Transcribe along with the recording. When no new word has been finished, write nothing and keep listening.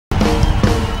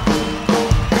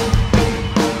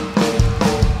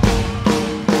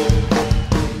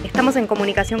Estamos en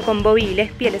comunicación con Bobby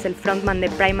Gillespie, él es el frontman de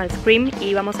Primal Scream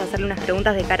y vamos a hacerle unas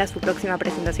preguntas de cara a su próxima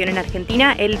presentación en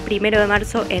Argentina el 1 de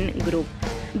marzo en Group.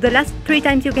 The last 3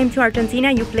 times you came to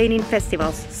Argentina, you played in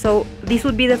festivals. So this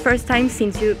would be the first time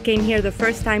since you came here the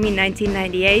first time in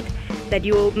 1998 that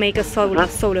you will make a solo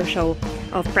show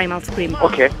of Primal Scream.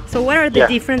 Okay. So what are the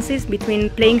differences between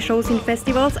playing shows in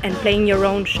festivals and playing your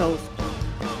own shows?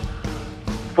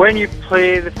 When you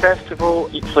play the festival,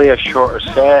 you play a shorter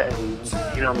set, and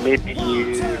maybe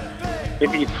you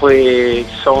play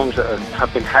songs that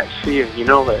have been hits for you,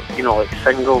 like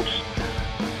singles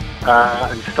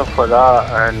and stuff like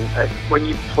that. And when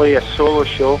you play a solo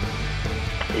show,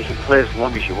 you can play as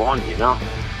long as you want,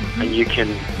 and you can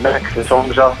mix the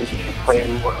songs up and you can play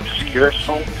more obscure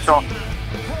songs. So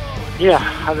yeah,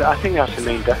 I think that's the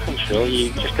main difference, really.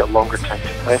 You just get longer time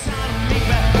to play.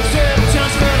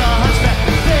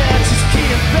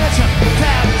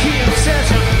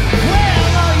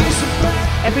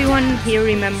 Everyone here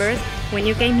remembers when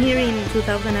you came here in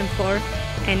 2004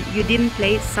 and you didn't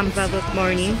play Some Velvet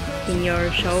Morning in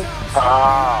your show.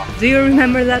 Do you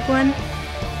remember that one?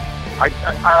 I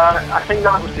think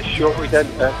that was the show we did.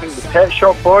 I think the Pet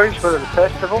Shop Boys were at the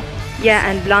festival. Yeah,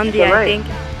 and Blondie, right? I think.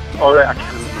 Oh, right, I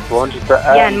can't remember Blondie, but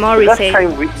yeah, and Morrissey. This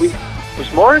time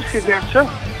was Morrissey there too?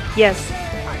 Yes.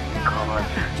 God,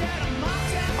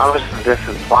 I was on a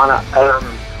different planet.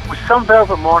 Was Some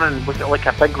Velvet Morning, was it like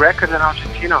a big record in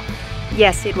Argentina?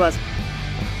 Yes, it was.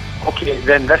 Okay,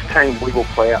 then this time we will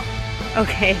play it.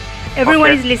 Okay.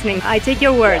 Everyone is listening. I take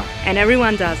your word, and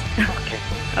everyone does.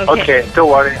 Okay, don't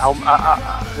worry.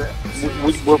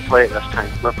 We'll play it this time.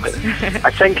 We'll play it.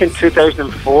 I think in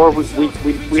 2004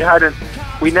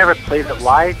 we never played it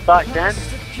live back then,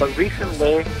 but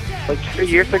recently, like 3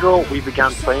 years ago, we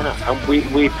began playing it, and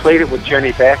we played it with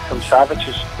Jenny Beck from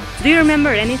Savages. Do you remember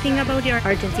anything about your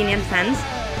Argentinian fans?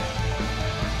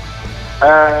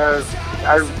 I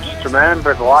just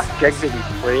remember the last gig that we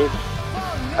played,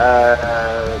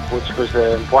 which was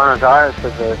in Buenos Aires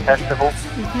for the festival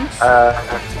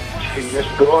 2 years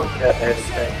ago.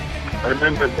 I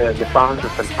remember the fans were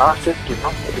fantastic, It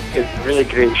was a really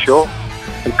great show.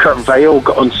 And Kurt Vile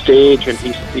got on stage and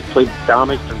he played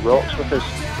Damaged and Rocks with us.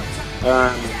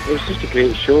 It was just a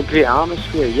great show, great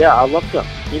atmosphere. Yeah, I loved it.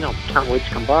 Can't wait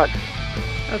to come back.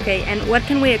 Okay, and what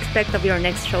can we expect of your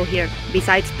next show here,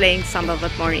 besides playing Some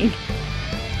Velvet Morning?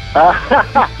 I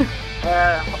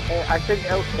think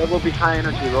it will be high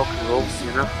energy rock and roll,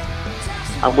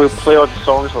 And we'll play all the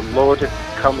songs like Loaded,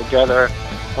 Come Together,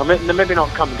 or maybe not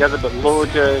Come Together, but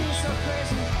Loaded,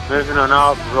 Moving On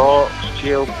Up, Rocks,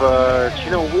 Jailbirds,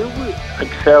 we'll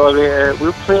Accelerate it.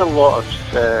 We'll play a lot of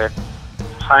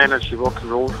high energy rock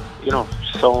and roll,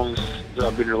 songs that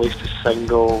have been released as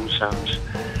singles and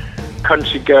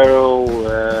Country Girl.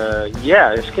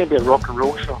 Yeah, it's going to be a rock and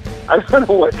roll show. I don't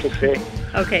know what to say.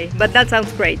 Okay, but that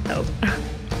sounds great though.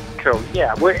 Cool,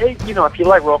 yeah. Well, if you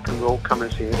like rock and roll, come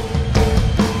and see it.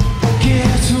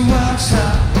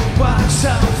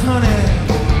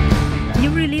 You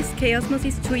released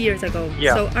Chaosmosis 2 years ago.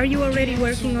 Yeah. So are you already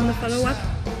working on the follow-up?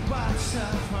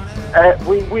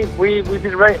 We've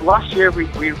been right. Last year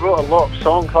we wrote a lot of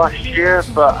songs last year,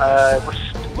 but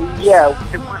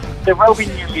there will be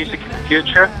new music in the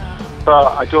future,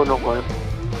 but I don't know when.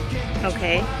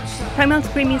 Okay. Primal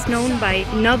Scream is known by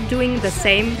not doing the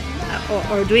same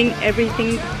or doing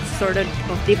everything sort of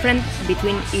different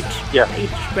between each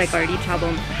record, each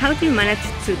album. How do you manage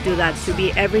to do that, to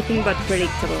be everything but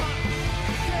predictable?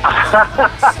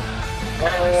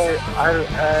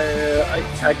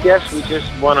 I guess we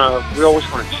always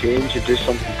want to change and do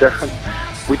something different.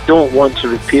 We don't want to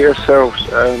repeat ourselves.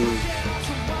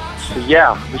 So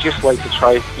yeah, we just like to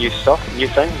try new stuff, new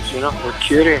things, We're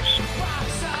curious,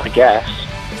 I guess.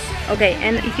 Okay,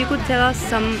 and if you could tell us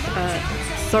some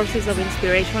sources of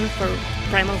inspiration for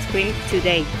Primal Scream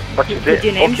today. Could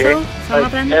you name some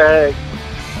of them? Let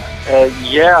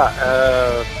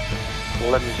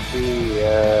me see,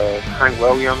 Hank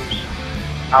Williams,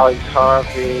 Alex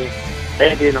Harvey,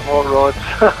 Eddie and Hot Rod,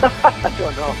 I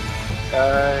don't know,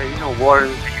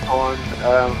 Warren Zevon,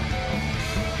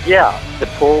 the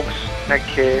Pogues, Nick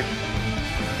Cave,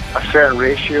 A Certain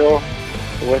Ratio,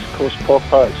 the West Coast Pop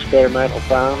Art Experimental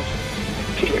Band,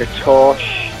 Peter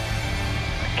Tosh,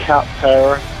 Cat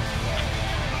Power,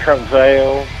 Kurt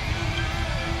Vile,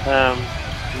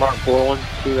 Mark Bolan,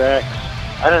 T-Rex,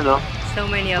 I don't know. So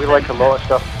many of them. We like a lot of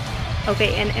stuff.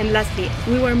 Okay, and lastly,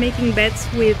 we were making bets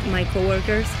with my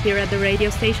coworkers here at the radio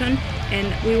station,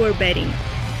 and we were betting.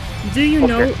 Do you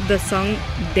know the song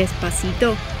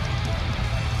Despacito?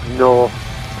 No.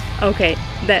 Okay,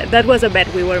 that was a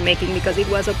bet we were making because it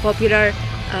was a popular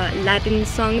Latin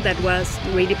song that was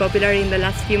really popular in the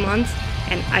last few months,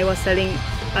 and I was telling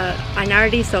an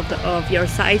artist of your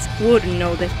size would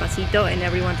know Despacito, and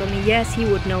everyone told me yes, he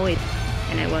would know it,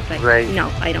 and I was like, right.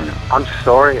 No, I don't know. I'm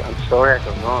sorry, I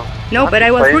don't know. No, but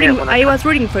I was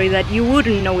rooting for you that you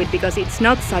wouldn't know it because it's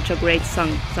not such a great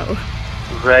song. So.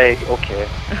 Right. Okay.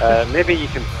 Maybe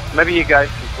you guys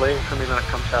can play it for me when it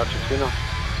comes to Argentina.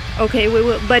 Okay, we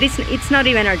will. But it's not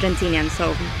even Argentinian,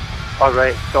 so. All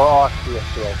right. So, yes,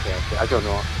 okay. I don't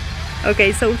know.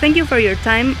 Okay, so thank you for your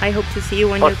time. I hope to see you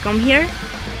when you come here.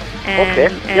 Okay.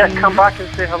 Yeah, come back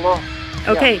and say hello.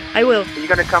 Okay, yeah. I will. Are you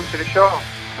gonna come to the show?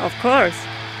 Of course.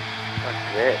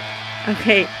 That's great.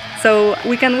 Okay, so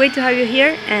we can wait to have you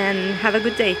here and have a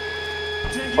good day.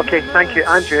 Okay, thank you,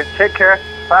 Andrew. Take care.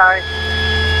 Bye.